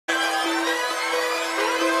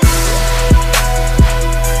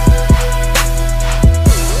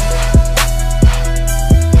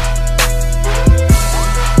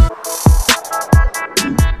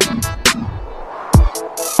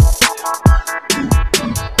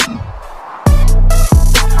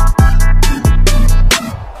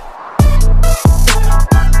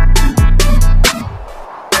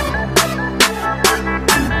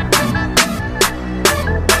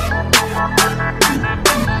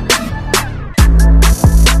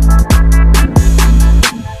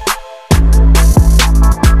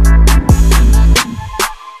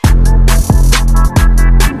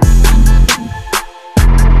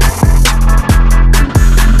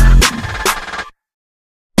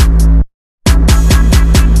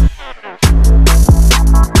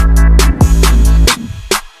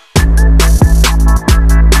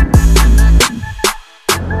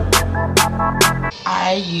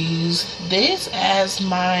has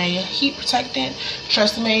my heat protectant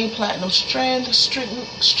Tresemme Platinum Strength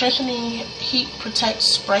Strengthening Heat Protect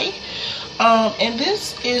Spray. And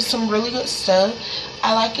this is some really good stuff.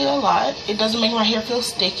 I like it a lot. It doesn't make my hair feel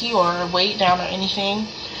sticky or weighed down or anything.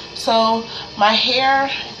 So my hair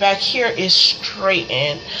back here is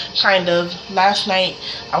straightened, kind of. Last night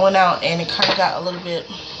I went out and it kind of got a little bit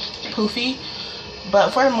poofy,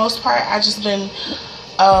 but for the most part I just been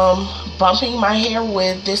bumping my hair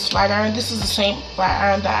with this flat iron. This is the same flat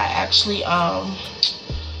iron that I actually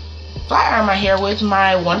flat iron my hair with.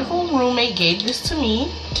 My wonderful roommate gave this to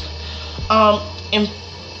me.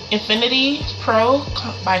 Infinity Pro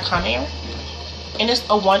by Conair, and it's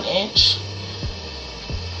a 1-inch.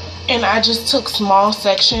 And I just took small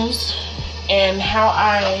sections, and how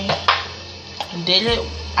I did it,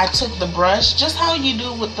 I took the brush, just how you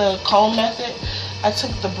do with the comb method. I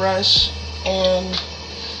took the brush and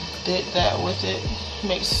did that with it.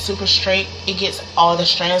 Makes it super straight. It gets all the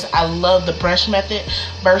strands. I love the brush method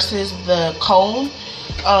versus the comb,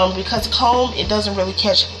 because comb, it doesn't really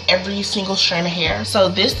catch every single strand of hair. So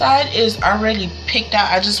this side is already picked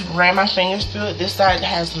out. I just ran my fingers through it. This side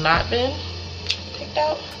has not been picked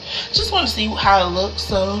out. Just want to see how it looks.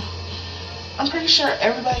 So I'm pretty sure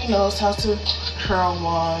everybody knows how to curl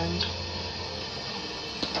wand.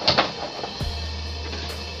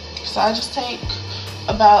 So I just take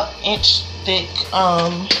about inch thick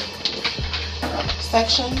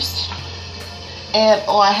sections, and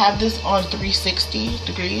I have this on 360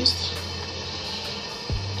 degrees.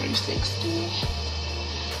 360.